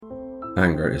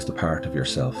Anger is the part of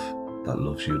yourself that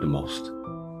loves you the most.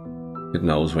 It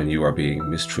knows when you are being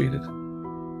mistreated,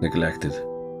 neglected,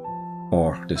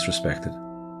 or disrespected.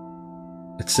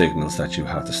 It signals that you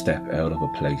have to step out of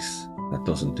a place that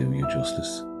doesn't do you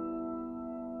justice.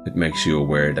 It makes you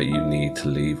aware that you need to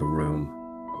leave a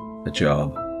room, a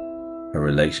job, a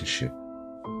relationship,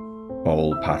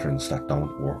 old patterns that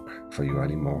don't work for you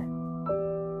anymore.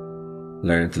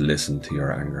 Learn to listen to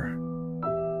your anger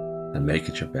and make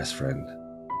it your best friend.